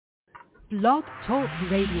Blog Talk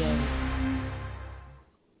Radio.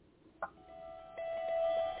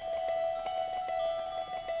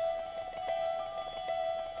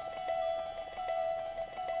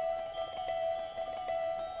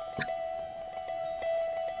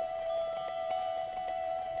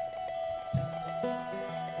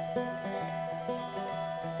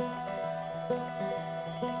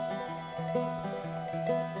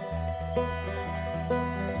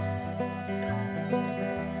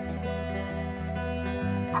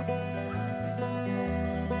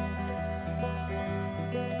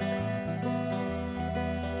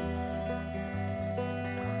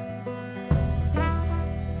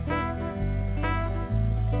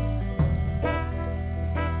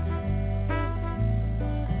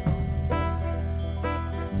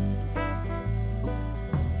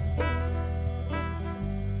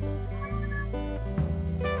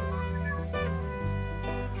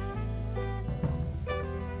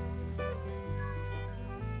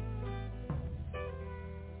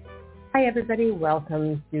 Hi, everybody.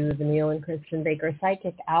 Welcome to the Neil and Kristin Baker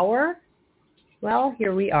Psychic Hour. Well,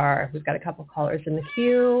 here we are. We've got a couple callers in the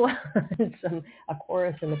queue, and a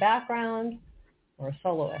chorus in the background, or a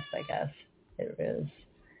soloist, I guess. It is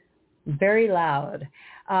very loud.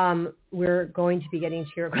 We're going to be getting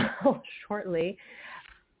to your call shortly.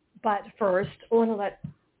 But first, I want to let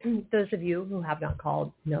those of you who have not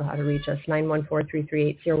called know how to reach us,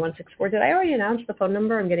 914-338-0164. Did I already announce the phone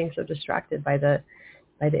number? I'm getting so distracted by the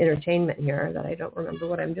entertainment here that I don't remember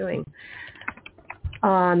what I'm doing.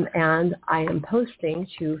 And I am posting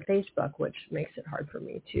to Facebook, which makes it hard for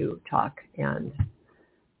me to talk and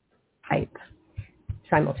type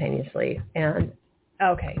simultaneously. And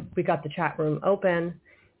okay, we got the chat room open.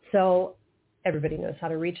 So everybody knows how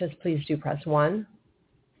to reach us. Please do press 1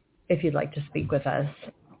 if you'd like to speak with us.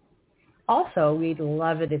 Also, we'd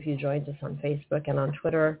love it if you joined us on Facebook and on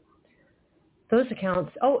Twitter. Those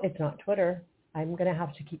accounts, it's not Twitter. I'm going to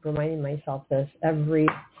have to keep reminding myself this every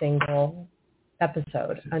single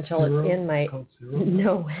episode until it's in my,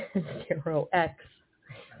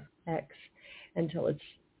 X, until it's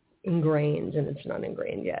ingrained, and it's not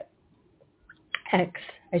ingrained yet. X.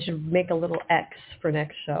 I should make a little X for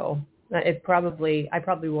next show. I probably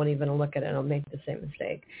won't even look at it. I'll make the same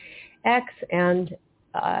mistake. X and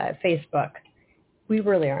Facebook. We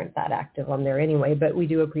really aren't that active on there anyway, but we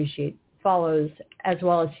do appreciate follows, as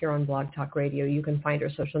well as here on Blog Talk Radio. You can find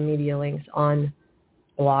our social media links on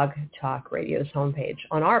Blog Talk Radio's homepage,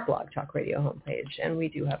 on our Blog Talk Radio homepage. And we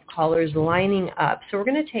do have callers lining up. So we're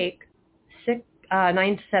going to take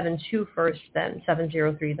 972 first, then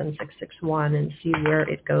 703, then 661, and see where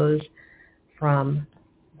it goes from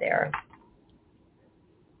there.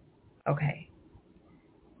 Okay.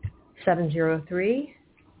 703,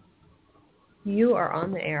 you are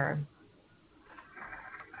on the air.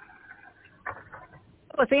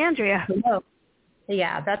 Oh, it's Andrea. Hello.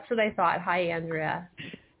 Yeah, that's what I thought. Hi, Andrea.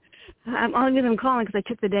 I'm only calling because I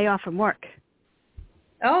took the day off from work.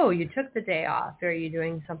 Oh, you took the day off. Are you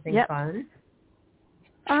doing something fun?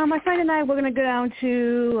 My friend and I, we're going to go down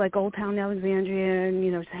to like Old Town Alexandria and,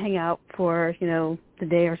 to hang out for, the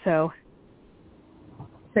day or so.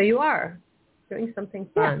 So you are doing something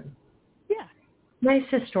fun. Yeah. Nice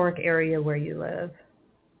historic area where you live.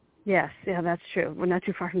 Yes, yeah, that's true. We're not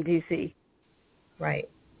too far from D.C. Right.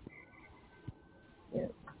 Yeah.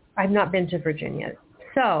 I've not been to Virginia.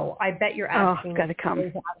 So I bet you're asking. Oh, got to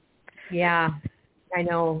come. Yeah, I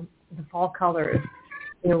know. The fall colors.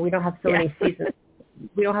 We don't have so many seasons.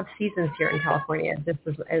 We don't have seasons here in California. Just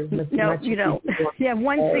as no, much. You don't. You have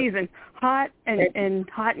one season. Hot and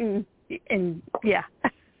hot and yeah.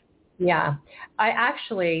 Yeah. I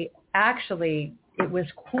actually, it was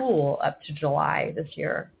cool up to July this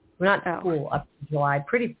year. Not cool up to July.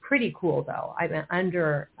 Pretty cool though. I mean,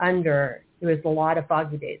 under. It was a lot of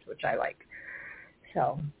foggy days, which I like.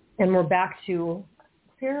 So, and we're back to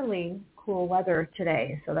fairly cool weather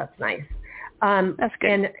today, so that's nice. That's good.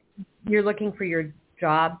 And you're looking for your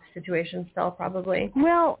job situation still, probably.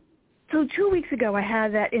 Well, so 2 weeks ago, I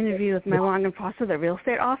had that interview with my Long and Foster, the real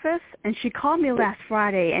estate office, and she called me last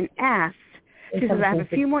Friday and asked. She says, I have a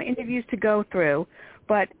few more interviews to go through,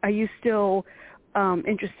 but are you still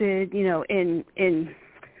interested, in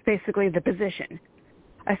basically the position?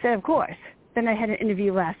 I said, of course. Then I had an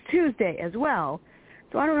interview last Tuesday as well.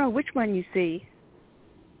 So I don't know which one you see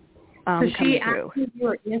so she asked if you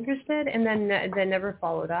were interested and then never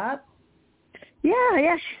followed up?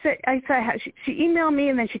 Yeah. She said, she emailed me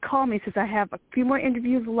and then she called me, says I have a few more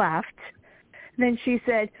interviews left. Then she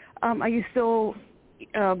said, are you still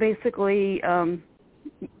basically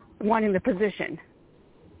wanting the position?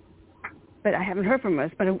 But I haven't heard from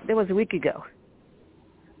her, but it was a week ago.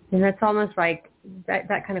 And that's almost like that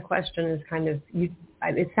kind of question is kind of,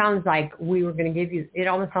 it sounds like we were going to give you, it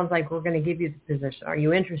almost sounds like we're going to give you the position. Are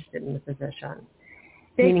you interested in the position?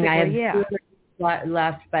 Basically, Meaning I have yeah.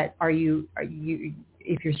 left, but are you,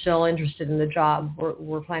 if you're still interested in the job,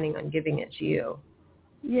 we're planning on giving it to you.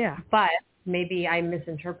 Yeah. But maybe I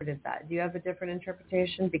misinterpreted that. Do you have a different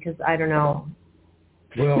interpretation? Because I don't know.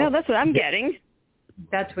 Well, No, that's what I'm getting.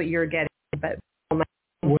 That's what you're getting, but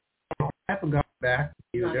well, I haven't got back to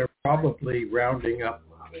you. They're probably rounding up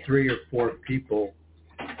 3 or 4 people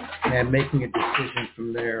and making a decision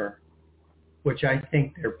from there, which I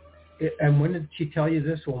think they're. And when did she tell you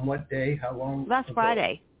this? On what day? How long? Last ago?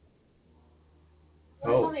 Friday.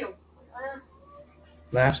 Oh,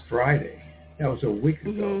 last Friday. That was a week ago.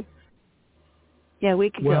 Mm-hmm. Yeah, a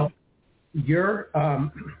week ago. Well, you're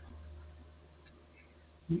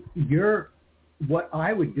what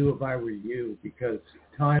I would do if I were you, because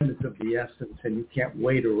time is of the essence and you can't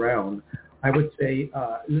wait around. I would say,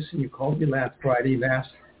 listen, you called me last Friday and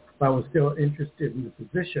asked if I was still interested in the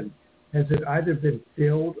position. Has it either been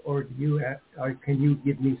filled, or can you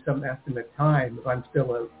give me some estimate time if I'm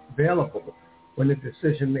still available when the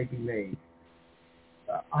decision may be made?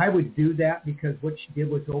 I would do that, because what she did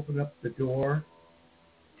was open up the door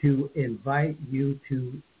to invite you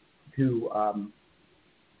to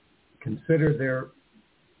consider their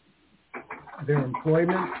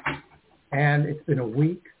employment, and it's been a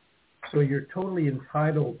week, so you're totally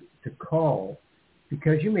entitled to call,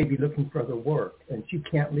 because you may be looking for other work, and she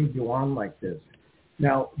can't leave you on like this.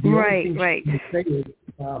 Now, the only thing she can say is,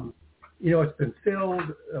 it's been filled.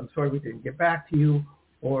 I'm sorry we didn't get back to you.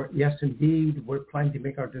 Or, yes, indeed, we're planning to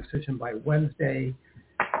make our decision by Wednesday.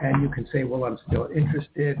 And you can say, well, I'm still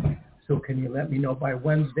interested. So can you let me know by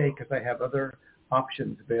Wednesday, because I have other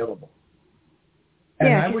options available. And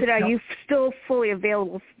yeah, she said, are you still fully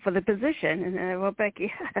available for the position? And I wrote back,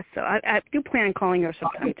 yes. So I do plan on calling her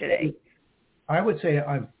sometime today. I would say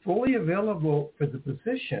I'm fully available for the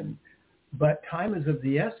position, but time is of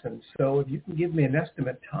the essence. So if you can give me an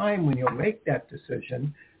estimate time when you'll make that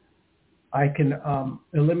decision, I can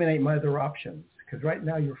eliminate my other options. Because right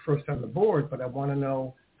now you're first on the board, but I want to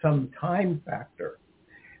know some time factor.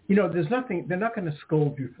 There's nothing, they're not going to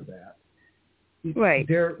scold you for that. Right.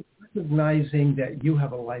 They're recognizing that you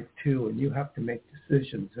have a life too, and you have to make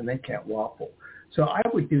decisions, and they can't waffle. So I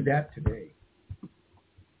would do that today.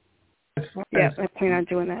 Yeah, I plan on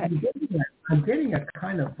doing that. I'm getting a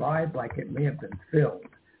kind of vibe like it may have been filled,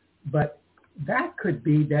 but that could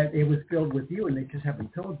be that it was filled with you and they just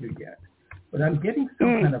haven't told you yet. But I'm getting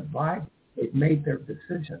some kind of vibe they've made their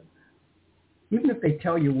decision. Even if they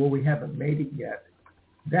tell you, well, we haven't made it yet,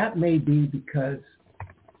 that may be because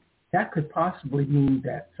that could possibly mean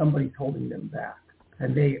that somebody's holding them back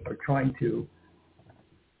and they are trying to.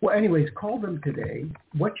 Well, anyways, call them today.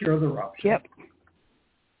 What's your other option? Yep.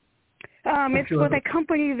 It's with a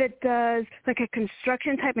company that does like a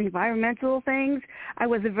construction type environmental things. I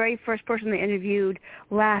was the very first person they interviewed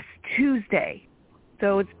last Tuesday.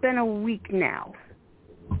 So it's been a week now.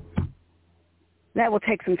 That will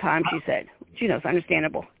take some time, she said. It's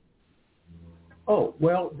understandable. Oh,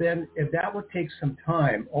 well, then if that would take some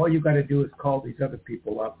time, all you got to do is call these other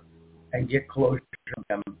people up and get closure to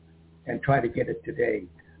them and try to get it today.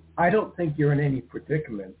 I don't think you're in any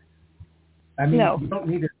predicament. I mean, no.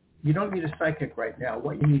 You don't need a psychic right now.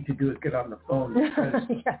 What you need to do is get on the phone. Because,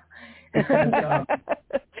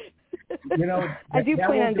 I do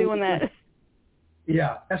plan on doing that.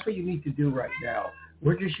 Yeah, that's what you need to do right now.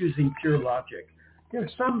 We're just using pure logic.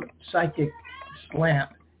 There's some psychic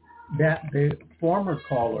slant that the former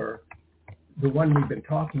caller, the one we've been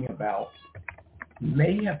talking about,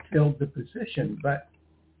 may have filled the position, but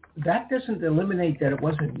that doesn't eliminate that it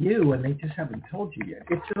wasn't you and they just haven't told you yet.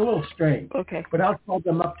 It's a little strange. Okay. But I'll call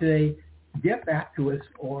them up today, get back to us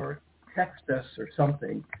or text us or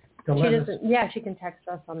something to let us. Yeah, she can text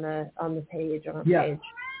us on the page, on our page.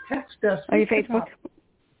 Text us. On your Facebook?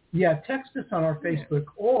 Yeah, text us on our Facebook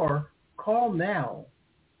or call now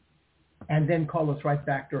and then call us right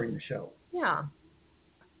back during the show. Yeah.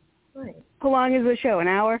 Right. How long is the show? An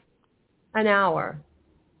hour? An hour.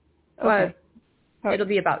 Okay. It'll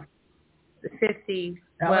be about 50.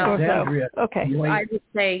 Alexandria. Well, okay. I would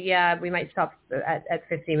say, we might stop at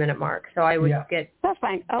 15-minute mark. So I would get. That's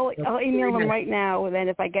fine. I'll email them right now, and then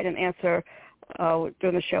if I get an answer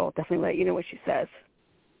during the show, I'll definitely let you know what she says.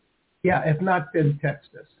 Yeah, if not, then text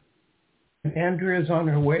us. And Andrea's on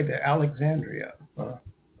her way to Alexandria.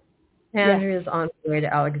 Andrea's on her way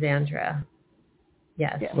to Alexandria.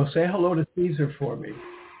 Yes. Well, say hello to Caesar for me.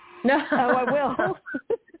 No. Oh, I will.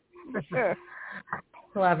 For sure.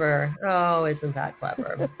 Clever. Oh, isn't that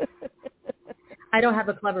clever? I don't have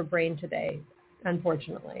a clever brain today,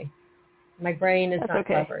 unfortunately. My brain is That's not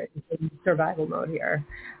okay. clever. It's in survival mode here.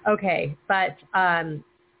 Okay, but,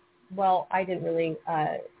 well, I didn't really,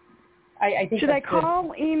 I think Should I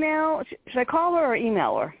call, email? Should I call her or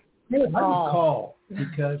email her? I would call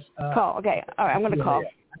because... call, okay. All right, I'm going to call. Yeah,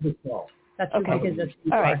 I would call. That's okay. Because that's who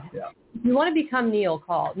you all right. are. Yeah. If you want to become Neil,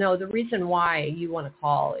 call. No, the reason why you want to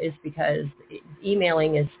call is because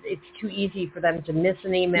emailing it's too easy for them to miss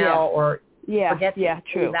an email or forget to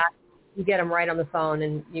true. that. You get them right on the phone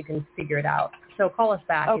and you can figure it out. So call us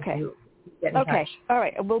back if you get in touch. All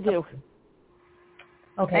right, we'll do.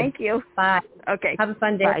 Okay. Thank you. Bye. Okay. Have a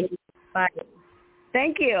fun day. Bye. Bye.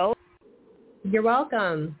 Thank you. You're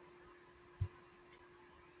welcome.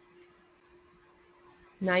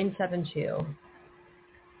 972.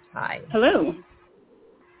 Hi. Hello.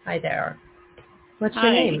 Hi there. What's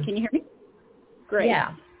your name? Can you hear me? Great.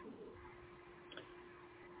 Yeah.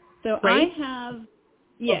 So Grace? I have,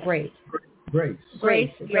 yes. Grace. Grace.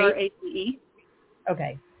 Grace, Grace.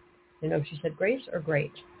 Okay. I know if she said Grace or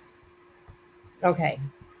Great. Okay.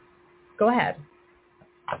 Go ahead.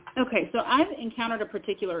 Okay, so I've encountered a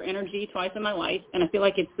particular energy twice in my life, and I feel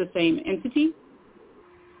like it's the same entity.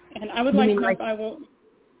 And I would like to know if I will...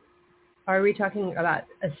 Are we talking about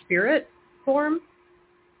a spirit form?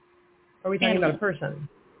 Or are we talking about a person?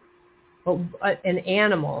 Oh, an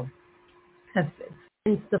animal.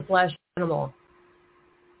 It's the flesh animal.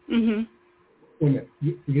 Mm-hmm. Wait a minute.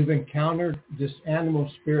 You've encountered this animal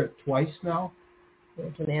spirit twice now?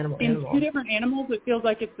 It's an animal. In two different animals, it feels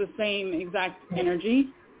like it's the same exact energy.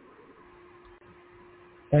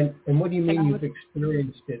 And what do you mean you've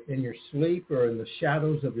experienced it in your sleep or in the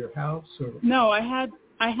shadows of your house? Or? No, I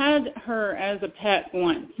had her as a pet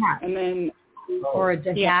once, and then or a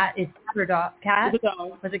cat. It's cat or dog. Cat. It's a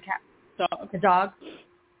dog. Was it cat? Dog. A dog.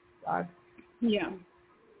 Dog. Yeah.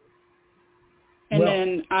 And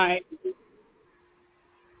then I.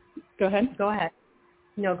 Go ahead. Go ahead.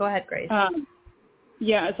 No, go ahead, Grace.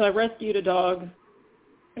 Yeah, so I rescued a dog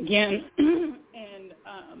again and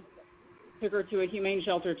took her to a humane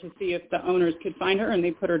shelter to see if the owners could find her, and they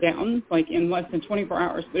put her down like in less than 24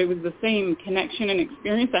 hours. But it was the same connection and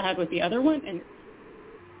experience I had with the other one, and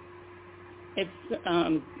it's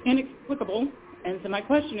inexplicable. And so my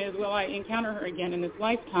question is, will I encounter her again in this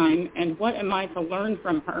lifetime, and what am I to learn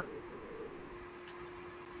from her?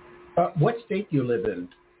 What state do you live in?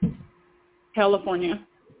 California.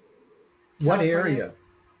 What area?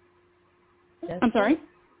 I'm sorry?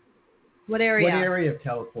 What area? What area of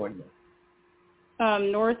California?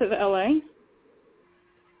 North of L.A.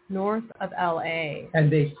 North of L.A.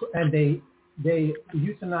 And they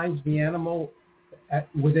euthanized the animal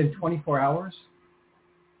within 24 hours?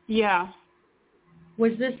 Yeah.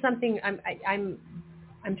 Was this something?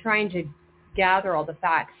 I'm trying to gather all the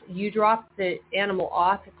facts. You dropped the animal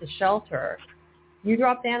off at the shelter. You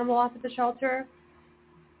dropped the animal off at the shelter?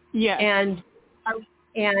 Yeah.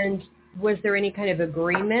 And was there any kind of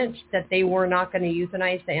agreement that they were not going to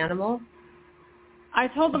euthanize the animal? I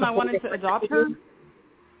told them I wanted to adopt her,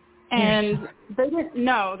 and they didn't.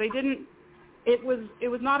 No, they didn't. It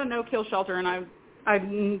was not a no-kill shelter, and I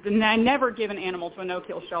never give an animal to a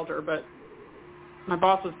no-kill shelter, but my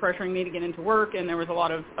boss was pressuring me to get into work, and there was a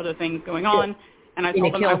lot of other things going on, and I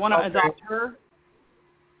told them I want to adopt her.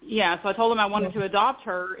 Yeah, so I told them I wanted to adopt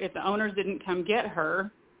her if the owners didn't come get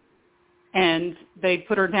her, and they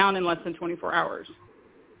put her down in less than 24 hours.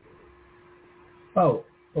 Oh,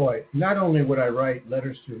 boy. Not only would I write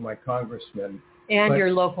letters to my congressman. And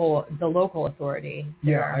the local authority.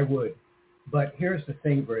 Yeah, I would. But here's the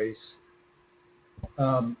thing, Grace.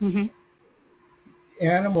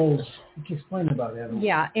 Animals, explain about animals.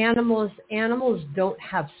 Yeah, animals don't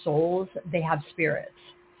have souls. They have spirits.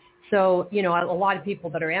 So, a lot of people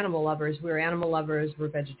that are animal lovers, we're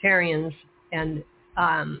vegetarians, and,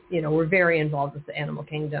 we're very involved with the animal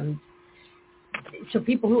kingdom. So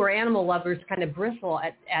people who are animal lovers kind of bristle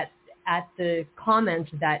at the comment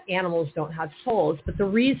that animals don't have souls. But the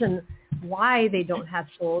reason why they don't have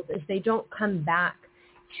souls is they don't come back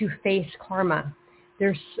to face karma.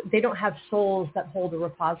 They don't have souls that hold a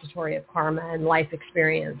repository of karma and life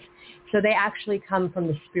experience. So they actually come from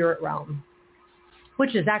the spirit realm,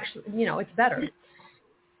 which is actually, it's better.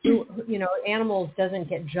 Animals doesn't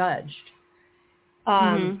get judged.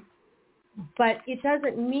 But it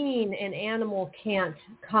doesn't mean an animal can't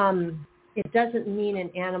come. It doesn't mean an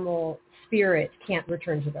animal spirit can't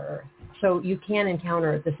return to the earth. So you can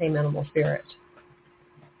encounter the same animal spirit.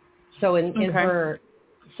 So in her,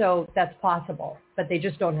 so that's possible, but they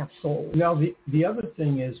just don't have souls. Now, the other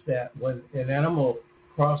thing is that when an animal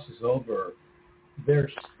crosses over, their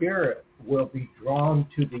spirit will be drawn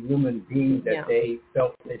to the human being that they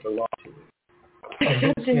felt they belonged to.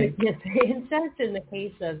 Except in the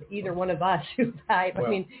case of either one of us who died. I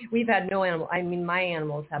mean, we've had no animal. I mean, my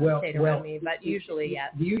animals haven't stayed around me, but usually,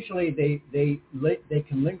 yes. Usually they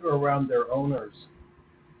can linger around their owners,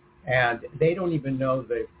 and they don't even know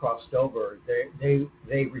they've crossed over.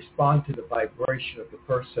 They respond to the vibration of the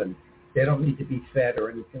person. They don't need to be fed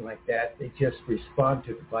or anything like that. They just respond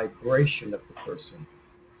to the vibration of the person.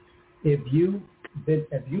 If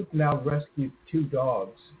you've now rescued 2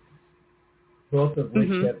 dogs, both of which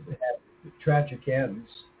have had tragic ends,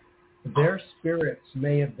 their spirits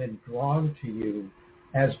may have been drawn to you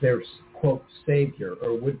as their, quote, savior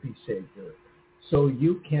or would-be savior. So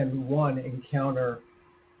you can, one, encounter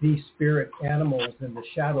these spirit animals in the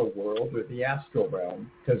shadow world or the astral realm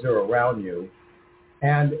because they're around you.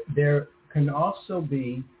 And there can also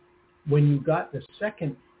be, when you got the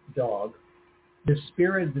second dog, the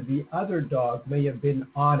spirit of the other dog may have been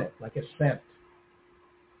on it, like a scent.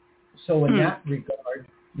 So in that regard,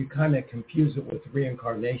 you kind of confuse it with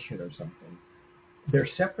reincarnation or something. They're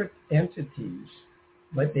separate entities,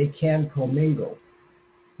 but they can commingle.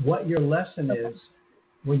 What your lesson is,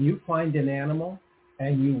 when you find an animal,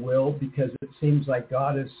 and you will, because it seems like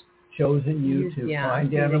God has chosen you to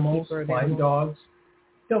find animals, find dogs,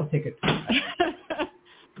 don't take it too much.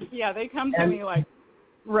 Yeah, they come to me like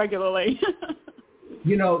regularly.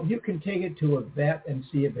 You know, you can take it to a vet and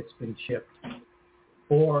see if it's been chipped.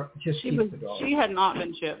 Or just keep the dog. She had not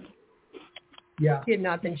been chipped. Yeah. She had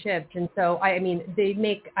not been chipped. And so, I mean,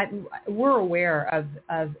 we're aware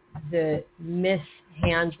of the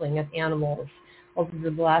mishandling of animals over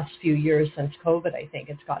the last few years since COVID. I think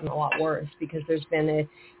it's gotten a lot worse because there's been a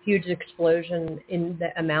huge explosion in the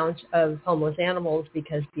amount of homeless animals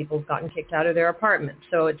because people have gotten kicked out of their apartments.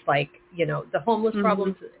 So it's like, you know, the homeless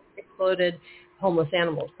problems exploded, homeless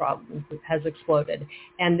animals problem has exploded.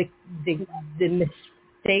 And the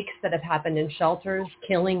mistakes that have happened in shelters,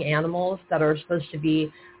 killing animals that are supposed to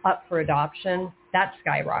be up for adoption, that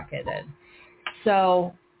skyrocketed.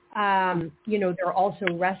 So, you know, there are also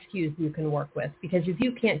rescues you can work with because if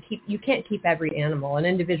you can't keep every animal. An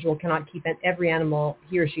individual cannot keep every animal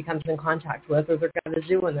he or she comes in contact with, or they're going to have a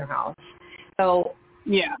zoo in their house. So,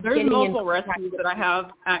 yeah, there's multiple rescues that I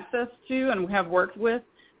have access to and have worked with.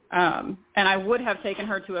 And I would have taken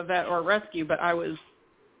her to a vet or a rescue, but I was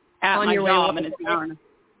at my job and it's an hour and a half.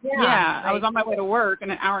 Yeah, I was on my way to work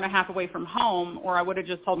and an hour and a half away from home, or I would have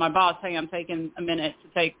just told my boss, hey, I'm taking a minute to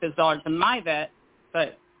take this dog to my vet.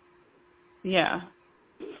 But, yeah.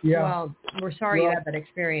 Well, we're sorry you had that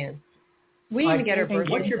experience. We need to get her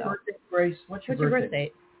birthday. What's your birthday, Grace? What's your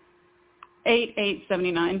birthday?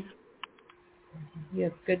 8/8/79. You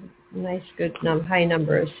have good high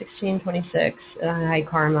numbers. 1626, high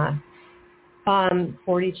karma.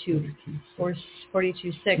 42,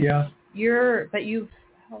 6. Yeah.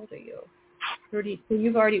 How old are you? 30. So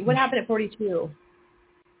you've already. What happened at 42?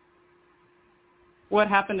 What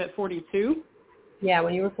happened at 42? Yeah,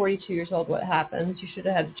 when you were 42 years old, what happened? You should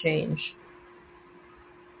have had to change.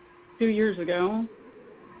 2 years ago.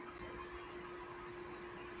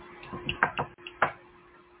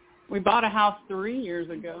 We bought a house 3 years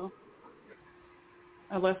ago.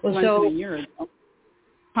 Less than a year ago.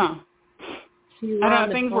 Huh. So I don't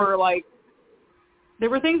know, things were like, there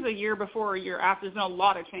were things a year before, a year after. There's been a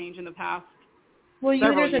lot of change in the past. Well,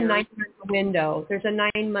 there's a 9-month window. There's a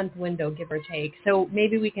 9-month window, give or take. So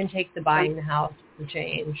maybe we can take the buying the house to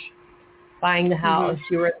change. Buying the house.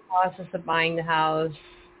 You were in the process of buying the house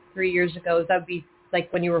 3 years ago. That would be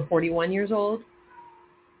like when you were 41 years old?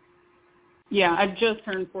 Yeah, I just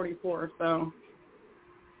turned 44, so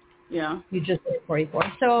yeah. You just turned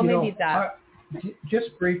 44. So maybe that.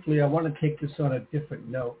 Just briefly, I want to take this on a different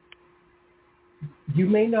note. You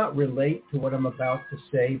may not relate to what I'm about to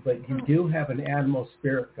say, but you do have an animal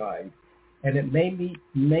spirit guide, and it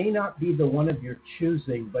may not be the one of your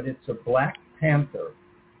choosing, but it's a black panther.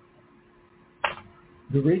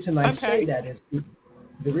 The reason I say that is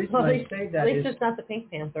at least it's not the pink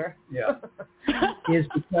panther. Yeah, is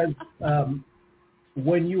because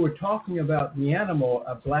when you were talking about the animal,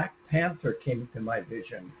 a black panther came to my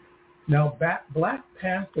vision. Now, black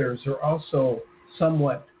panthers are also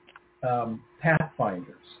somewhat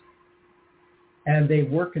pathfinders, and they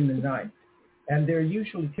work in the night, and they're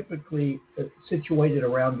typically situated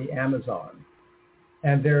around the Amazon,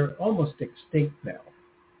 and they're almost extinct now.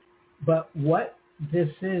 But what this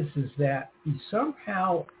is that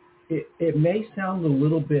somehow it may sound a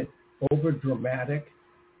little bit over dramatic,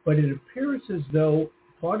 but it appears as though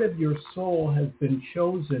part of your soul has been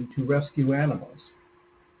chosen to rescue animals.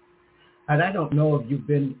 And I don't know if you've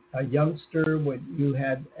been a youngster when you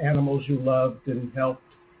had animals you loved and helped,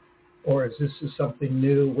 or is this something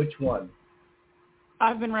new? Which one?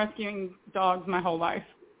 I've been rescuing dogs my whole life.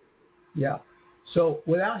 Yeah. So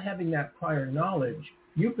without having that prior knowledge,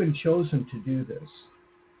 you've been chosen to do this.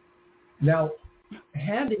 Now,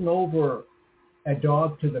 handing over a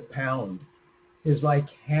dog to the pound is like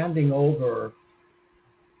handing over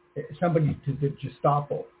somebody to the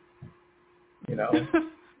Gestapo,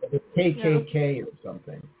 the KKK or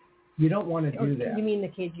something. You don't want to do that. You mean the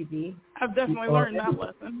KGB? I've definitely learned that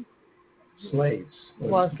lesson. Slaves.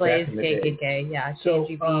 Well, slaves, KKK, yeah, So,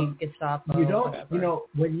 KGB, Gestapo. You don't,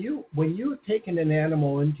 whatever. when you've taken an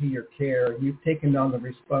animal into your care, you've taken on the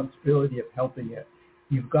responsibility of helping it.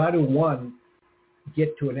 You've got to, one,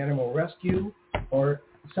 get to an animal rescue or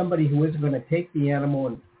somebody who isn't going to take the animal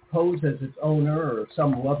and pose as its owner, or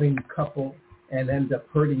some loving couple and end up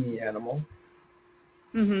hurting the animal.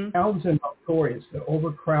 Mm-hmm. Pounds are notorious. They're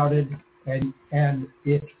overcrowded, and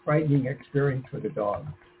it's a frightening experience for the dog.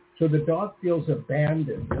 So the dog feels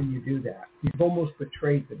abandoned when you do that. You've almost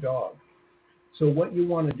betrayed the dog. So what you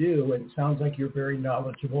want to do, and it sounds like you're very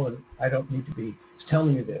knowledgeable, and I don't need to be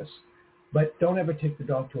telling you this, but don't ever take the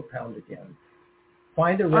dog to a pound again.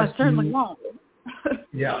 Find a rescue. I certainly won't.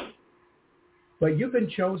 Yeah. But you've been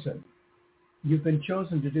chosen. You've been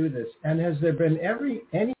chosen to do this. And has there been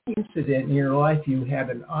any incident in your life you had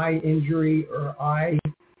an eye injury or eye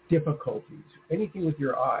difficulties, anything with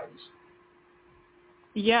your eyes?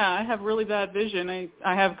 Yeah, I have really bad vision.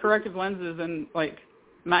 I have corrective lenses, and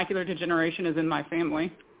macular degeneration is in my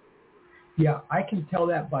family. Yeah, I can tell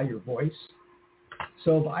that by your voice.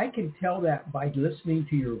 So if I can tell that by listening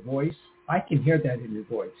to your voice, I can hear that in your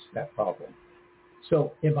voice, that problem.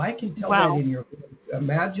 So if I can tell that in your voice,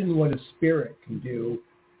 imagine what a spirit can do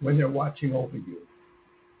when they're watching over you.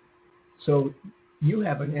 So you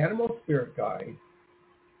have an animal spirit guide.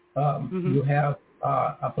 You have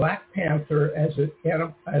a Black Panther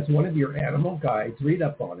as one of your animal guides. Read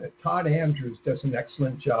up on it. Todd Andrews does an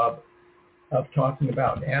excellent job of talking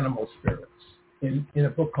about animal spirits in a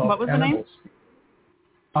book called What was Animal the name? Spirits.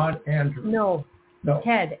 Todd Andrews. No.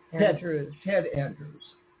 Ted Andrews. Ted Andrews.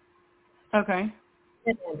 Okay.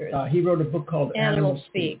 Ted Andrews. He wrote a book called Animal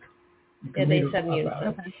Speak. Yeah, they said about it.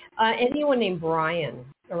 okay. Anyone named Brian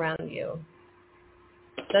around you?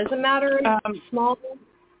 Doesn't matter if small.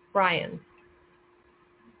 Brian.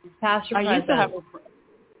 Past or present? I used to have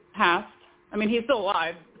past. I mean, he's still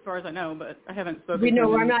alive as far as I know, but I haven't spoken to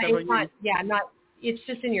him I'm in not. several It's not. years. Yeah, I'm not. It's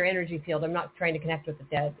just in your energy field. I'm not trying to connect with the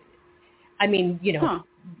dead. I mean,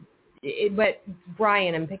 but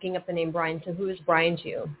Brian, I'm picking up the name Brian. So who is Brian to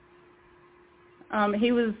you?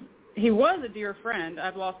 He was a dear friend.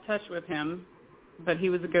 I've lost touch with him, but he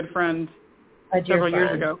was a good friend several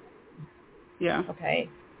years ago. Yeah. Okay.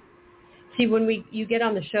 See, when you get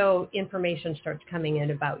on the show, information starts coming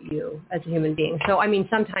in about you as a human being. So, I mean,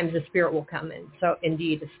 sometimes the spirit will come in. So,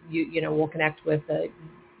 indeed, we'll connect with a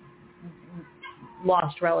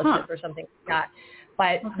lost relative or something like that.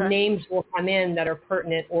 But names will come in that are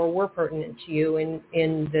pertinent or were pertinent to you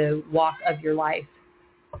in the walk of your life.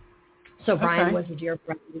 So Brian was a dear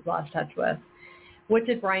friend you've lost touch with. What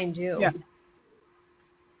did Brian do? Yeah.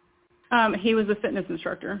 He was a fitness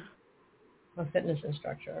instructor. A fitness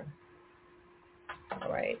instructor. All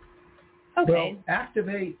right. Okay.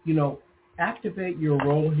 Well, activate your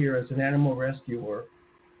role here as an animal rescuer.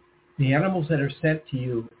 The animals that are sent to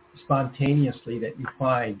you spontaneously that you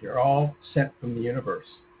find are all sent from the universe.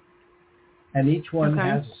 And each one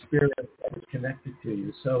has a spirit that is connected to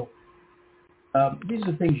you. So these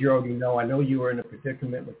are things you already know. I know you were in a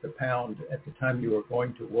predicament with the pound at the time you were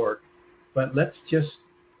going to work, but let's just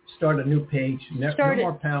start a new page. No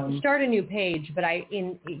more pounds. Start a new page, but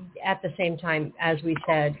at the same time, as we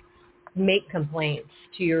said, make complaints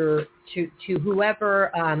to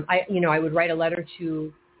whoever. I would write a letter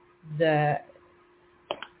to the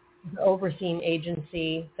overseeing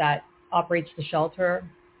agency that operates the shelter,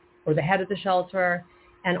 or the head of the shelter,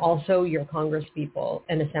 and also your Congress people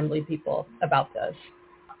and Assembly people about this,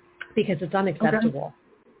 because it's unacceptable.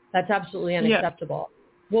 Okay. That's absolutely unacceptable. Yeah.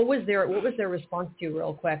 What was their response to you,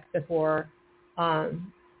 real quick, before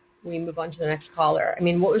we move on to the next caller? I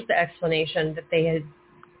mean, what was the explanation that they had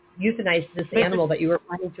euthanized this animal that you were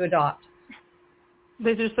planning to adopt?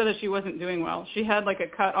 They just said that she wasn't doing well. She had a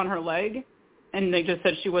cut on her leg, and they just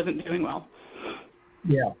said she wasn't doing well.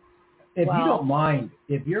 Yeah. If you don't mind,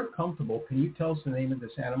 if you're comfortable, can you tell us the name of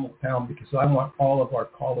this animal pound? Because I want all of our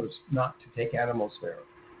callers not to take animals there.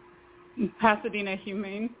 Pasadena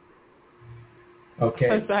Humane.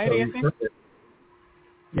 Okay. Society, I think.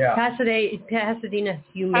 Yeah. Pasadena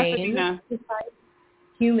Humane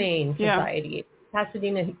Humane Society.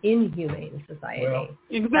 Pasadena Inhumane Society. Well,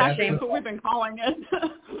 exactly. That's what we've been calling it.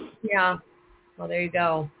 Yeah. Well, there you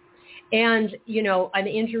go. And, an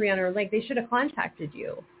injury on her leg, they should have contacted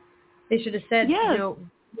you. They should have said,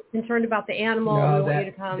 concerned about the animal. We want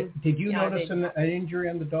you to come. Did you notice an injury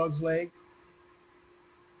on the dog's leg?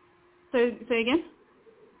 Say again?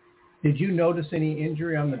 Did you notice any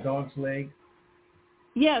injury on the dog's leg?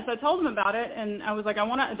 Yes, I told him about it, and I was like, I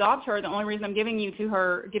want to adopt her. The only reason I'm giving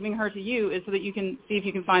her to you is so that you can see if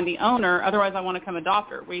you can find the owner. Otherwise, I want to come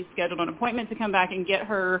adopt her. We scheduled an appointment to come back and get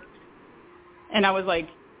her, and I was like,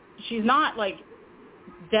 she's not like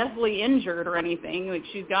deathly injured or anything. Like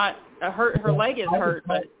she's got her leg is hurt,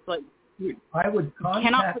 but like I would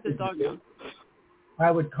cannot put this dog down.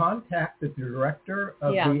 I would contact the director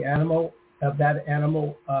of that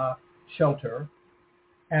animal shelter,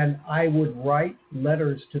 and I would write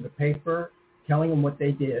letters to the paper telling them what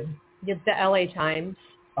they did. Get the LA Times.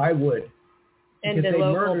 I would. And the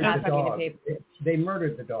local Pasadena paper. They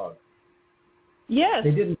murdered the dog. Yes.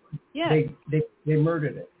 They didn't. Yes. They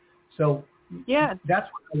murdered it. So yes, that's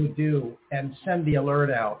what I would do and send the alert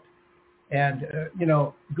out. And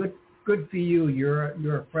good for you.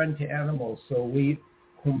 You're a friend to animals, so we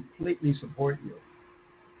completely support you.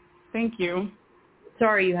 Thank you.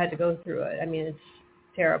 Sorry you had to go through it. I mean, it's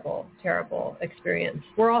terrible experience.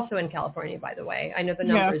 We're also in California, by the way. I know the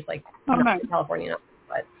number is like not in California,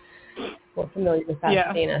 but we're familiar with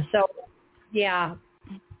Pasadena. So, now,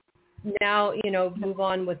 move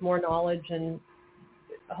on with more knowledge, and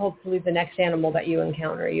hopefully the next animal that you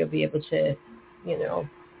encounter, you'll be able to,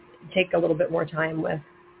 take a little bit more time with.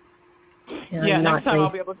 Next time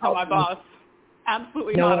I'll be able to tell my boss.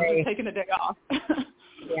 Absolutely not. I'm just taking a day off.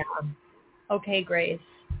 Yeah. Okay, Grace.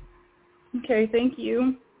 Okay, thank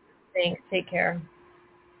you. Thanks. Take care.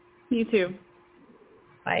 You too.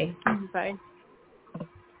 Bye. Bye.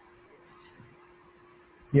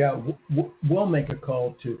 Yeah, we'll make a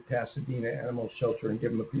call to Pasadena Animal Shelter and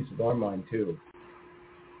give them a piece of our mind too,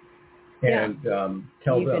 and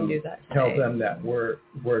tell them that we're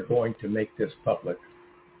going to make this public.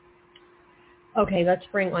 Okay, let's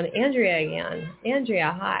bring on Andrea again.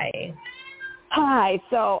 Andrea, hi. Hi.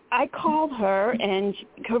 So I called her and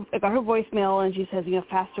I got her voicemail, and she says,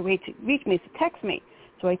 faster way to reach me is to text me.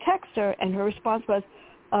 So I text her, and her response was,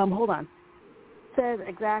 hold on. Says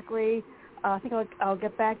exactly, I think I'll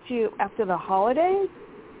get back to you after the holidays.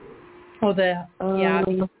 Oh, Labor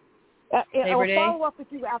Day? I'll follow up with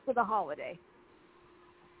you after the holiday.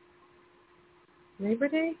 Labor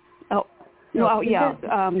Day? Oh. No, yeah.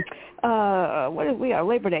 What is we are?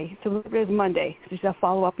 Labor Day. So Labor Day is Monday. So she'll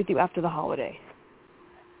follow up with you after the holiday.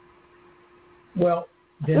 Well,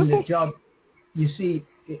 then the job, you see,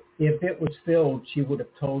 if it was filled, she would have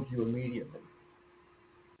told you immediately.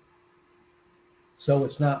 So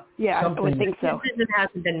it's not something. I would think so. The decision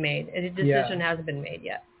hasn't been made. The decision hasn't been made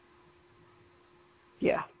yet.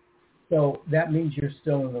 Yeah. So that means you're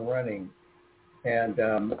still in the running. And,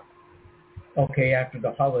 after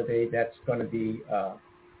the holiday, that's going to be the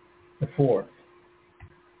 4th.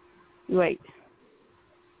 Right.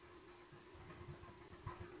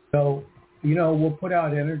 So, we'll put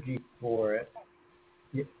out energy for it.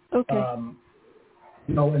 Okay.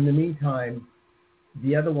 In the meantime,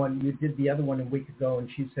 the other one, you did the other one a week ago, and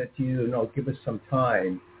she said to you, give us some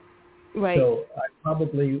time. Right. So I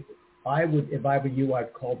would, if I were you,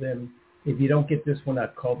 I'd call them. If you don't get this one,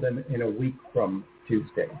 I'd call them in a week from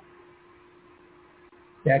Tuesday.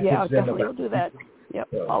 I'll definitely do that. Yep,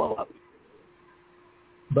 so, follow up.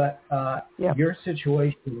 But your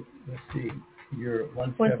situation, let's see, you're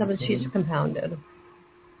 117. She's compounded.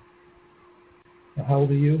 How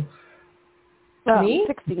old are you? Me?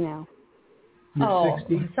 60 now. You're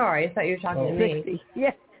 60? Sorry, I thought you were talking to me. 60.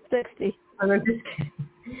 Yes, 60. I'm just kidding.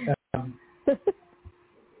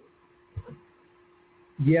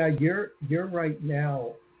 You're right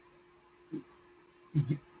now.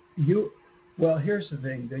 Well, here's the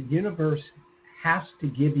thing. The universe has to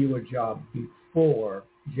give you a job before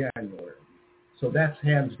January. So that's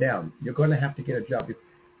hands down. You're going to have to get a job.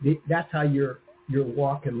 That's how your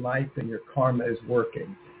walk in life and your karma is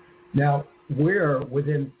working. Now, we're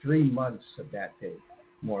within 3 months of that date,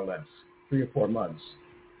 more or less, 3 or 4 months.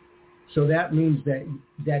 So that means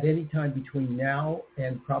that any time between now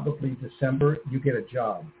and probably December, you get a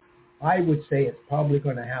job. I would say it's probably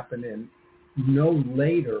going to happen in no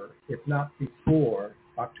later, if not before,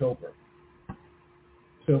 October.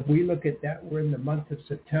 So if we look at that, we're in the month of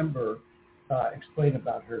September. Explain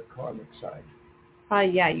about her karmic side.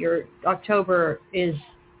 Your October is...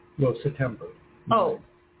 Well, September. Oh,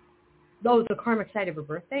 the karmic side of her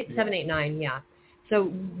birthday? Yeah. 789, yeah. So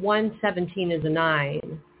 117 is a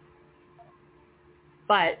 9,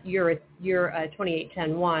 but you're a 2810-1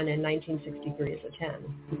 and 1963 is a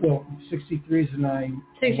 10. Well, 63 is a 9.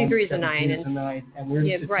 63 is a 9. Is a 9, and we're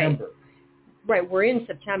in September. Right, we're in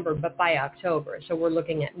September, but by October. So we're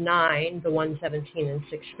looking at 9, the 117 and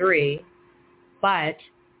 63, but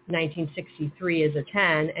 1963 is a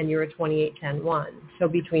 10, and you're a 2810-1. So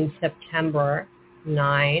between September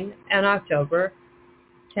 9 and October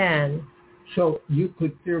 10. So you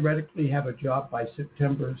could theoretically have a job by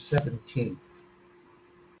September 17th.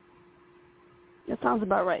 That sounds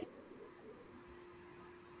about right.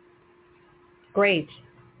 Great.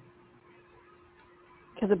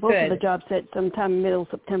 Because both of the jobs said sometime middle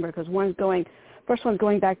September, because first one's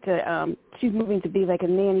going back to, she's moving to be like a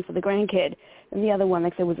nanny for the grandkid, and the other one,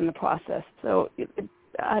 like I said, was in the process. So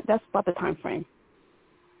that's about the time frame.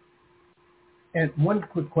 And one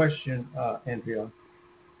quick question, Andrea.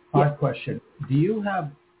 Odd question. Do you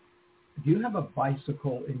have a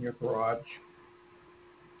bicycle in your garage?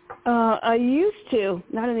 I used to,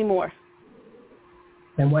 not anymore.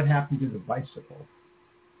 And what happened to the bicycle?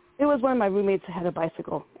 It was one of my roommates who had a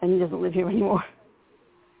bicycle, and he doesn't live here anymore.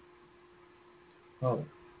 Oh.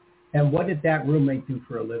 And what did that roommate do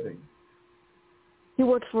for a living? He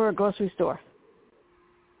worked for a grocery store.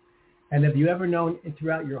 And have you ever known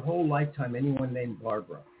throughout your whole lifetime anyone named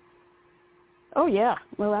Barbara? Oh, yeah.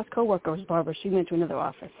 My last coworker was Barbara. She went to another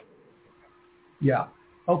office. Yeah.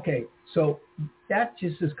 Okay. So that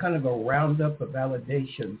just is kind of a roundup of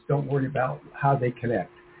validations. Don't worry about how they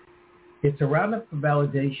connect. It's a roundup of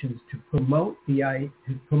validations to promote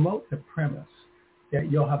the premise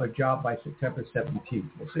that you'll have a job by September 17th.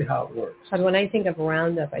 We'll see how it works. But when I think of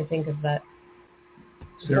Roundup, I think of that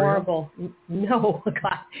cereal? Horrible. No,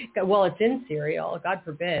 God. Well, it's in cereal. God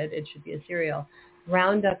forbid it should be a cereal.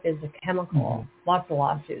 Roundup is a chemical. Mm-hmm. Lots of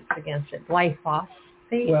lawsuits against it.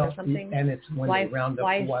 Glyphosate or something. And it's when they round up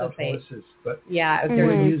the wild horses. But yeah,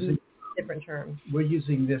 we're using different terms. We're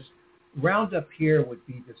using this. Roundup here would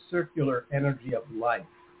be the circular energy of life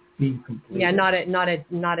being completed. Yeah, not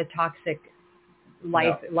a toxic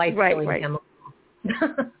life-killing chemical.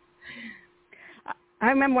 I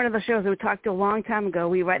remember one of the shows that we talked to a long time ago.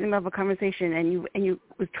 We were right in the middle of a conversation, and you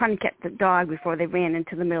was trying to catch the dog before they ran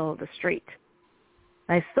into the middle of the street.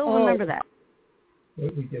 I still remember that.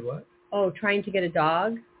 Wait, we did what? Oh, trying to get a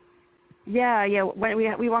dog? Yeah. When we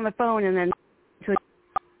were on the phone, and then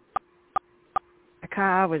a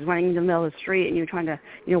car was running in the middle of the street, and you were trying to,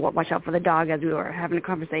 watch out for the dog as we were having a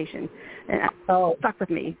conversation. And it stuck with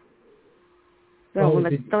me. So when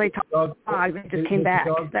the dog just came back,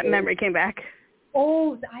 that memory came back.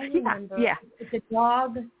 Oh, I remember. Yeah. The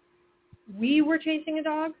dog. We were chasing a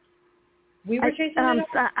dog? We were chasing a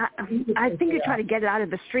dog? I think you tried to get it out of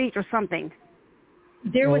the street or something.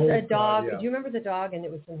 There was a dog. Do you remember the dog? And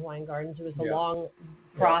it was in Hawaiian Gardens. It was a long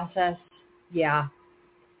process. Yeah.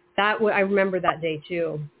 I remember that day,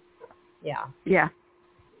 too. Yeah. Yeah.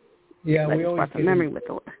 Yeah, we always get memory with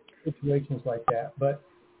situations like that. But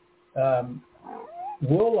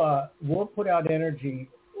we'll put out energy.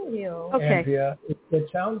 Okay. Andrea, it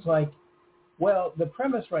sounds like, well, the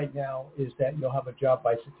premise right now is that you'll have a job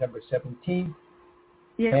by September 17th.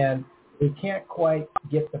 Yeah. And we can't quite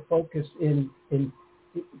get the focus in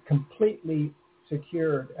completely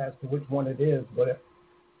secured as to which one it is, but it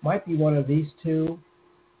might be one of these two.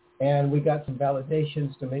 And we got some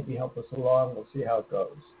validations to maybe help us along. We'll see how it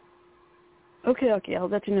goes. Okay. I'll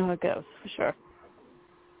let you know how it goes, for sure.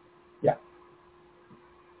 Yeah.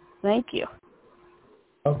 Thank you.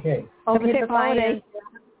 Okay. Have a safe holiday.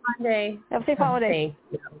 Monday. Have a safe holiday.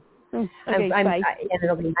 Okay, bye. And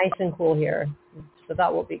it'll be nice and cool here, so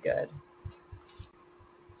that will be good.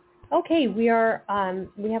 Okay, we have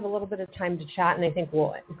a little bit of time to chat, and I think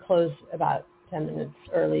we'll close about 10 minutes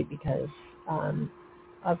early because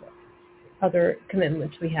of other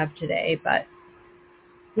commitments we have today. But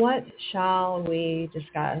what shall we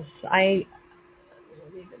discuss? I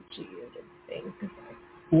leave it to you to think.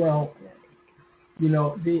 Well,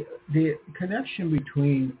 the connection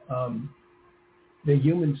between the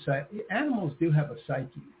human psyche, animals do have a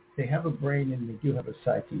psyche. They have a brain and they do have a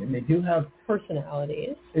psyche, and they do have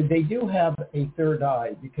personalities. They do have a third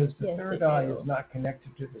eye because the third eye is not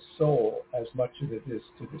connected to the soul as much as it is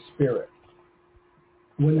to the spirit.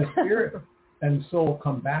 When the spirit and soul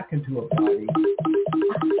come back into a body.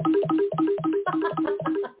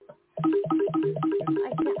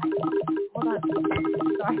 Hold on.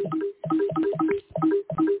 Sorry.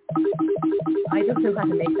 I don't know how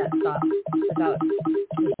to make that stop without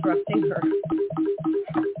disrupting her.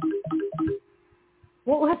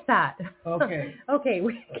 What was that? Okay. Okay.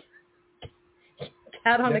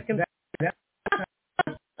 Cat on a computer.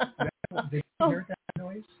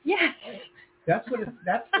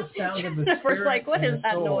 sound of the We're spirit like, what and is the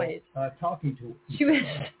that soul noise? talking to She was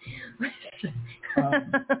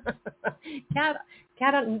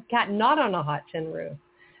cat not on a hot tin roof,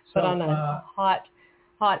 but on a hot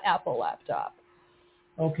Apple laptop.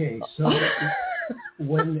 Okay, so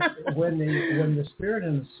when the spirit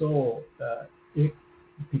and the soul it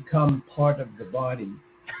become part of the body,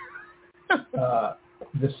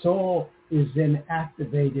 the soul is then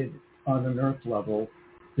activated on an earth level.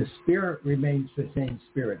 The spirit remains the same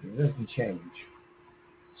spirit. It doesn't change.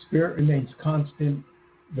 Spirit remains constant.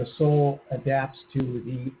 The soul adapts to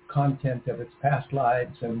the content of its past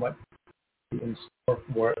lives and what is in store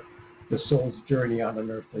for the soul's journey on an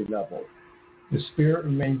earthly level. The spirit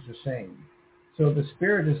remains the same. So the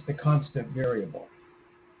spirit is the constant variable.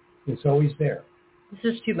 It's always there.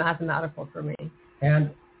 This is too mathematical for me.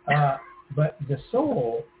 And but the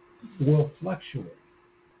soul will fluctuate.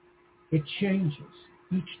 It changes.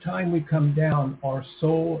 Each time we come down, our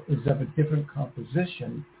soul is of a different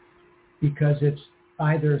composition because it's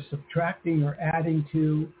either subtracting or adding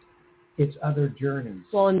to its other journeys.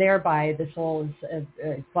 Well, and thereby the soul is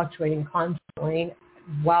fluctuating constantly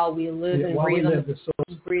while we live and breathe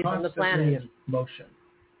on the planet. In motion.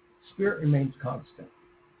 Spirit remains constant.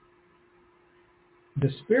 The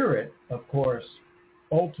spirit, of course,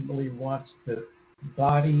 ultimately wants the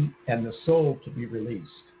body and the soul to be released,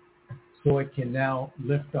 so it can now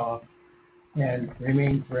lift off and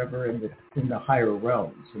remain forever in the higher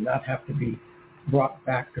realms and not have to be brought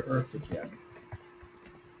back to earth again.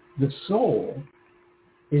 The soul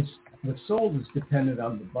is dependent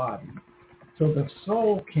on the body, so the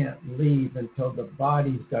soul can't leave until the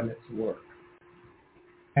body's done its work.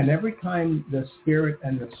 And every time the spirit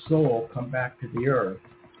and the soul come back to the earth,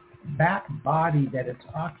 that body that it's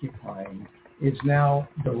occupying is now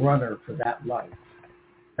the runner for that life.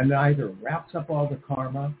 And it either wraps up all the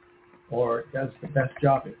karma or does the best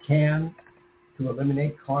job it can to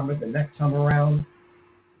eliminate karma the next time around,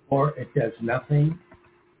 or it does nothing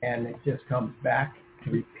and it just comes back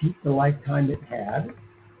to repeat the lifetime it had,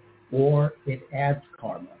 or it adds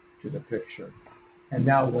karma to the picture. And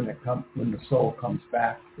now when the soul comes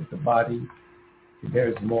back with the body,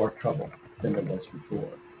 there's more trouble than there was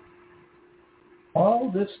before. All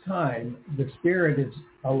this time, the spirit is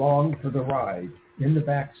along for the ride in the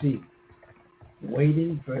back seat,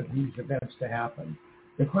 waiting for these events to happen.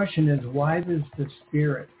 The question is, why does the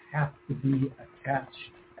spirit have to be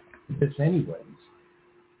attached to this anyways?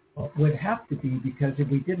 Well, it would have to be because if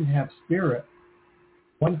we didn't have spirit,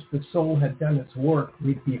 once the soul had done its work,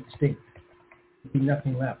 we'd be extinct. There'd be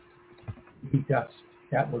nothing left. We'd be dust.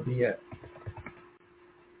 That would be it.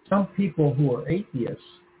 Some people who are atheists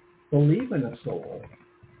believe in a soul,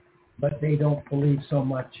 but they don't believe so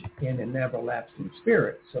much in an everlasting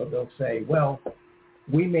spirit. So they'll say, well,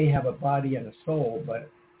 we may have a body and a soul, but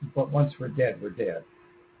once we're dead, we're dead.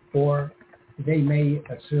 Or they may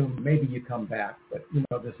assume maybe you come back, but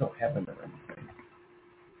there's no heaven or anything.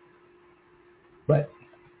 But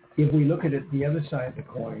if we look at it the other side of the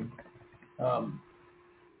coin,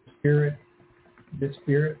 the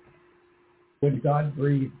spirit, when God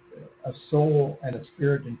breathed a soul and a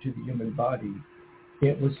spirit into the human body,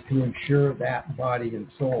 it was to ensure that body and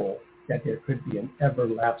soul that there could be an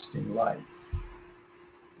everlasting life.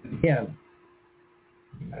 Again,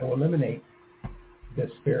 I will eliminate the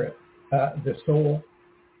spirit, the soul,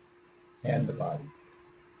 and the body.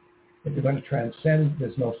 If you're going to transcend,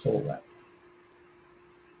 there's no soul left.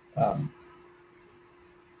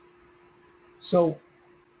 So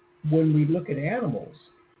when we look at animals,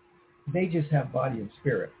 they just have body and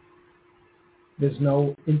spirit. There's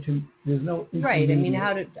no right. I mean,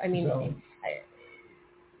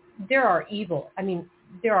 there are evil. I mean,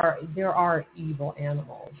 there are evil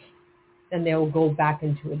animals, and they will go back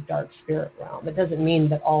into a dark spirit realm. It doesn't mean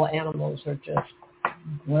that all animals are just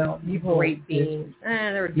evil, great beings.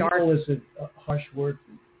 They're dark. Evil is a harsh word.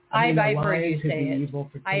 I've heard you say it. Evil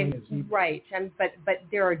for killing is evil. Right, but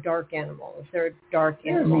there are dark animals. There are dark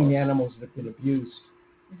animals. There are mean animals that have been abused.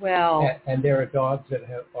 Well, and there are dogs that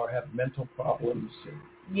have mental problems, or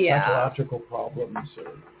psychological problems,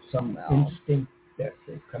 or some instinct that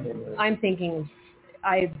they come in with. I'm thinking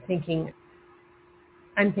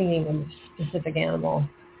of a specific animal.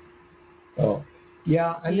 Oh,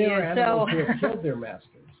 yeah, and there are animals who have killed their masters.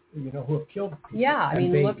 Who have killed people. Yeah, I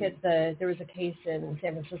mean, babies. look at there was a case in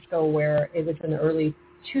San Francisco where it was in the early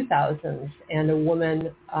 2000s, and a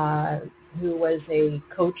woman who was a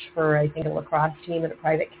coach for, I think, a lacrosse team at a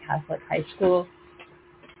private Catholic high school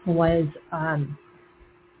was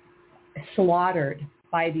slaughtered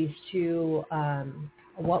by these two,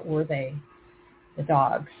 what were they? The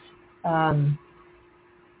dogs.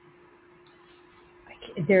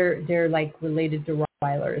 they're like related to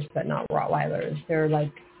Rottweilers, but not Rottweilers. They're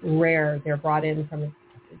like rare. They're brought in from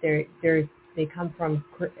they come from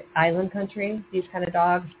island country. These kind of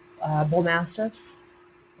dogs, bull mastiffs,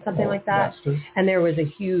 something like that. Mastiff. And there was a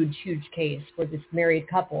huge case where this married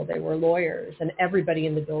couple. They were lawyers, and everybody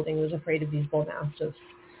in the building was afraid of these bull mastiffs.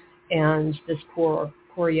 And this poor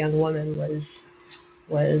young woman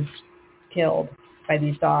was killed by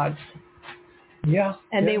these dogs. Yeah.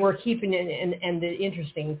 And they were keeping it, and the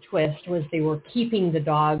interesting twist was they were keeping the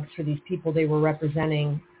dogs for these people they were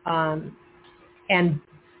representing. And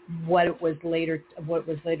what was later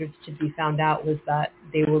to be found out was that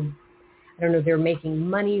they were, I don't know, they were making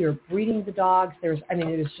money or breeding the dogs. It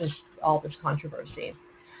was just all this controversy.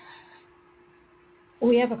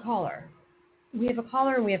 We have a caller, and we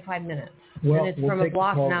have 5 minutes. Well, and it's from a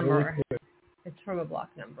block number. It's from a block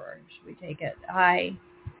number. Should we take it? Hi.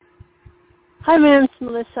 Hi, ma'am. It's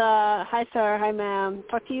Melissa. Hi, sir. Hi, ma'am.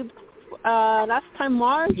 Talked to you last time,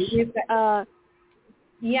 March. We've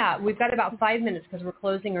got about 5 minutes because we're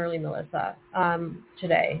closing early, Melissa,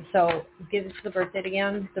 today. So give us the birth date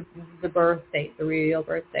again, the birth date, the real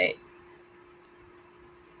birth date.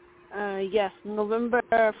 Yes, November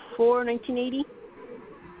 4, 1980.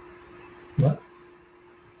 What?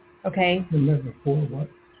 Okay. November 4, what?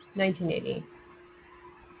 1980.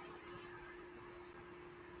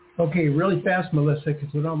 Okay, really fast, Melissa,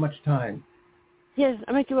 because we don't have much time. Yes,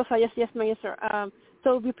 I'm making real fast. Yes, ma'am, yes, sir.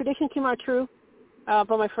 So your prediction came out true by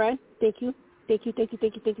my friend. Thank you,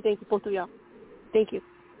 both of y'all. Thank you.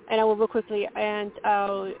 And I will real quickly. And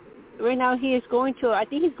right now I think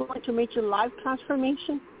he's going to major life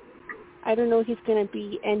transformation. I don't know if he's going to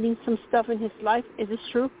be ending some stuff in his life. Is this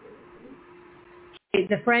true?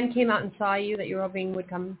 The friend came out and saw you that you were hoping would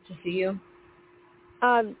come to see you?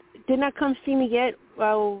 Did not come see me yet.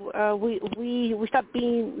 We stopped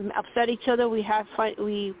being upset at each other. We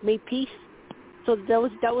made peace. So that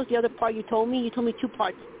was the other part you told me. You told me 2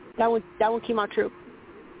 parts. That one came out true.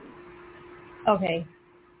 Okay.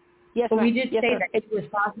 Yes, but ma'am. we did yes, say sir. that it was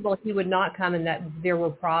possible he would not come and that there were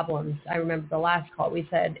problems. I remember the last call we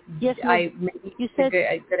said. Yes, ma'am. You said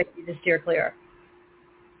that you to steer clear.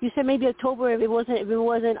 You said maybe October. If it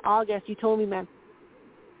wasn't August, you told me, ma'am.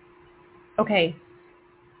 Okay.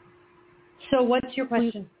 So what's your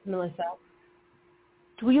question, Melissa?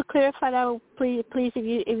 Will you clarify that, please? If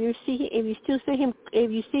you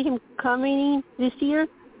see him coming this year,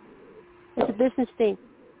 it's a business thing.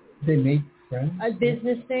 They make friends. A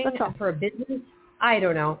business thing for a business? I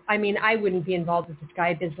don't know. I mean, I wouldn't be involved with this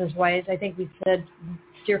guy business-wise. I think we said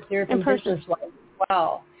steer clear from business-wise as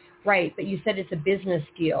well. Right, but you said it's a business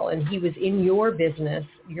deal, and he was in your business,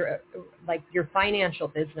 your financial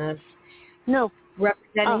business. No.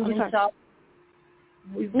 Representing himself.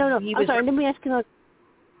 No. I'm sorry. Let me ask you.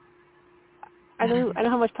 I don't know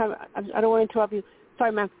how much time. I don't want to interrupt you.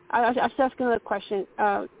 Sorry, ma'am. I was asking another question.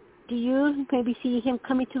 Do you maybe see him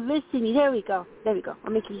coming to visit me? There we go.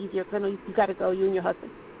 I'll make it easier because I know you got to go. You and your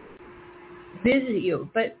husband. Visit you,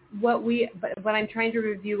 but what I'm trying to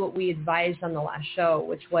review what we advised on the last show,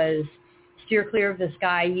 which was steer clear of this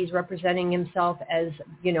guy. He's representing himself as,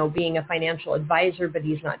 being a financial advisor, but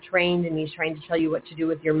he's not trained, and he's trying to tell you what to do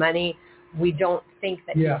with your money. We don't think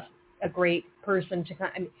that he's a great person to come.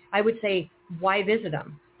 I mean, I would say, why visit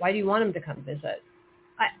him? Why do you want him to come visit?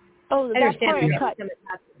 I understand you cut.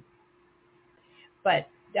 But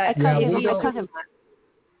I cut him.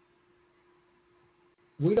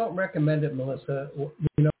 We don't recommend it, Melissa.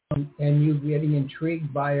 And you getting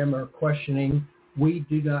intrigued by him or questioning, we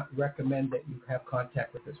do not recommend that you have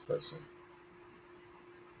contact with this person.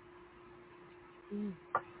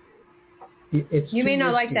 You may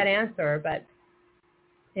not like that answer, but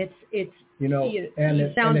it's and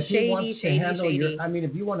if he wants to handle shady.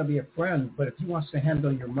 if you want to be a friend, but if he wants to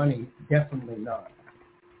handle your money, definitely not.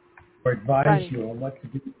 Or advise you on what to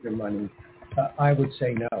do with your money, I would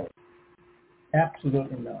say no.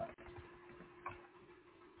 Absolutely not.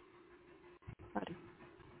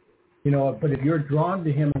 But if you're drawn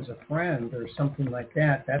to him as a friend or something like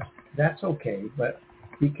that, that's okay. But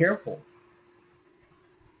be careful.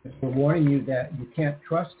 We're warning you that you can't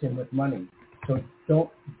trust him with money, so don't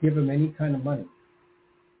give him any kind of money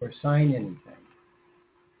or sign anything.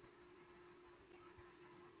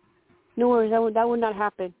 No worries. That would not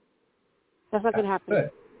happen. That's not going to happen.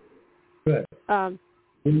 Good.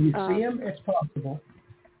 When you see him, it's possible.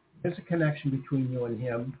 There's a connection between you and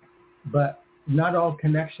him, but not all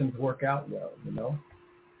connections work out well,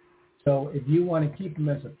 So if you want to keep him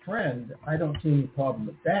as a friend, I don't see any problem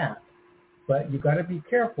with that. But you got to be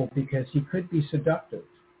careful because he could be seductive.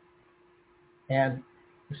 And,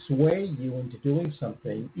 sway you into doing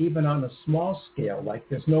something, even on a small scale, like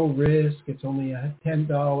there's no risk, it's only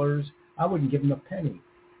 $10, I wouldn't give them a penny.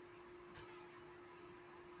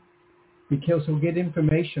 Because he'll get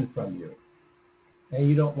information from you. And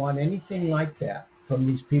you don't want anything like that from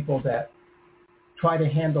these people that try to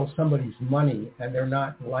handle somebody's money and they're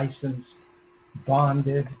not licensed,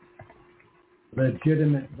 bonded,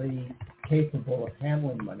 legitimately capable of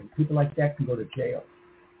handling money. People like that can go to jail.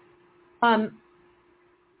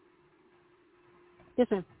 Yes,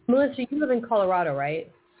 ma'am. Melissa, you live in Colorado, right?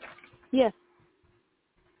 Yes.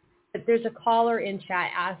 There's a caller in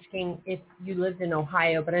chat asking if you lived in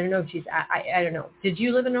Ohio, but I don't know if she's, I don't know. Did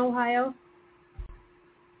you live in Ohio?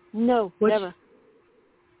 No, never.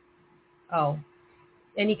 Oh.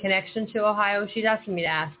 Any connection to Ohio? She's asking me to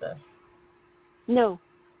ask this. No.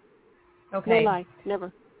 Okay. No lie,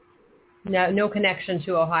 never. No connection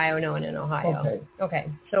to Ohio, no one in Ohio. Okay.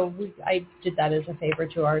 So I did that as a favor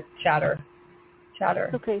to our chatter.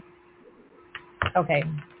 Okay. Okay.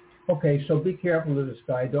 Okay, so be careful of this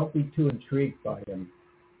guy. Don't be too intrigued by him,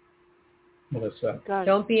 Melissa.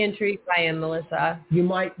 Don't be intrigued by him, Melissa. You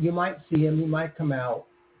might see him. He might come out,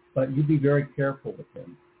 but you be very careful with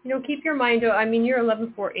him. Keep your mind. I mean, you're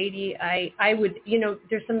 11,480. I would.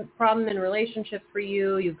 There's some problem in relationships for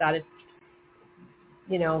you. You've got it.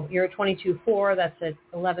 You're a 22,4. That's at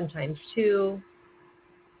 11 times 2,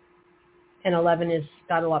 and 11 has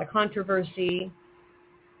got a lot of controversy.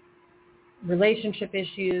 Relationship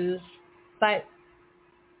issues, but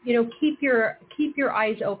keep your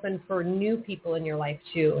eyes open for new people in your life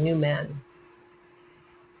too, new men,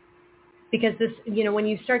 because this, when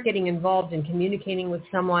you start getting involved in communicating with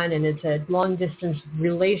someone and it's a long distance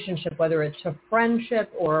relationship, whether it's a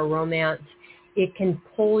friendship or a romance, it can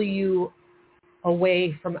pull you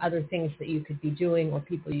away from other things that you could be doing or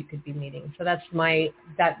people you could be meeting. So that's what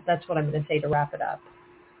I'm going to say to wrap it up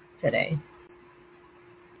today.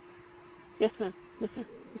 Yes, ma'am.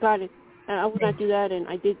 Got it. I would not do that, and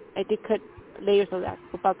I did cut layers of that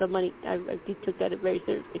about the money. I did took that very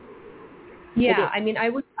seriously. Yeah, I mean, I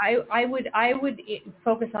would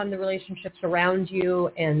focus on the relationships around you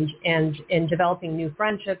and developing new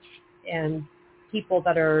friendships and people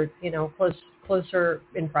that are closer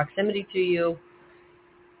in proximity to you,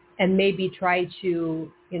 and maybe try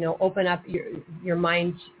to open up your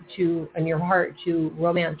mind to and your heart to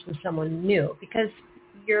romance with someone new, because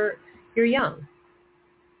you're young.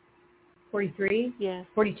 43? Yeah.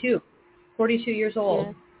 42 years old.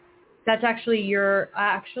 Yeah. That's actually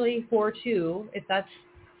 4-2. If that's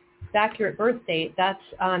the accurate birth date, that's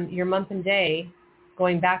your month and day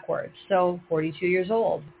going backwards. So 42 years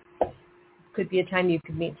old. Could be a time you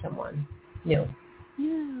could meet someone new. Yeah.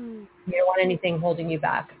 You don't want anything holding you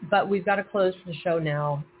back. But we've got to close the show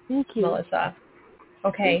now. Thank you, Melissa.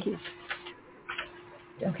 Okay. Thank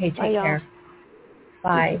you. Okay, take care.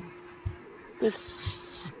 Bye. Thank you.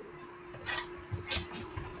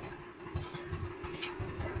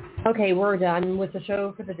 Okay, we're done with the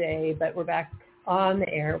show for the day, but we're back on the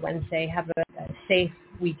air Wednesday. Have a safe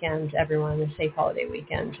weekend, everyone, a safe holiday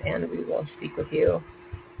weekend, and we will speak with you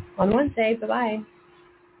on Wednesday. Bye-bye.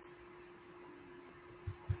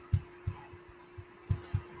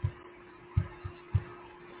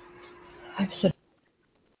 I'm so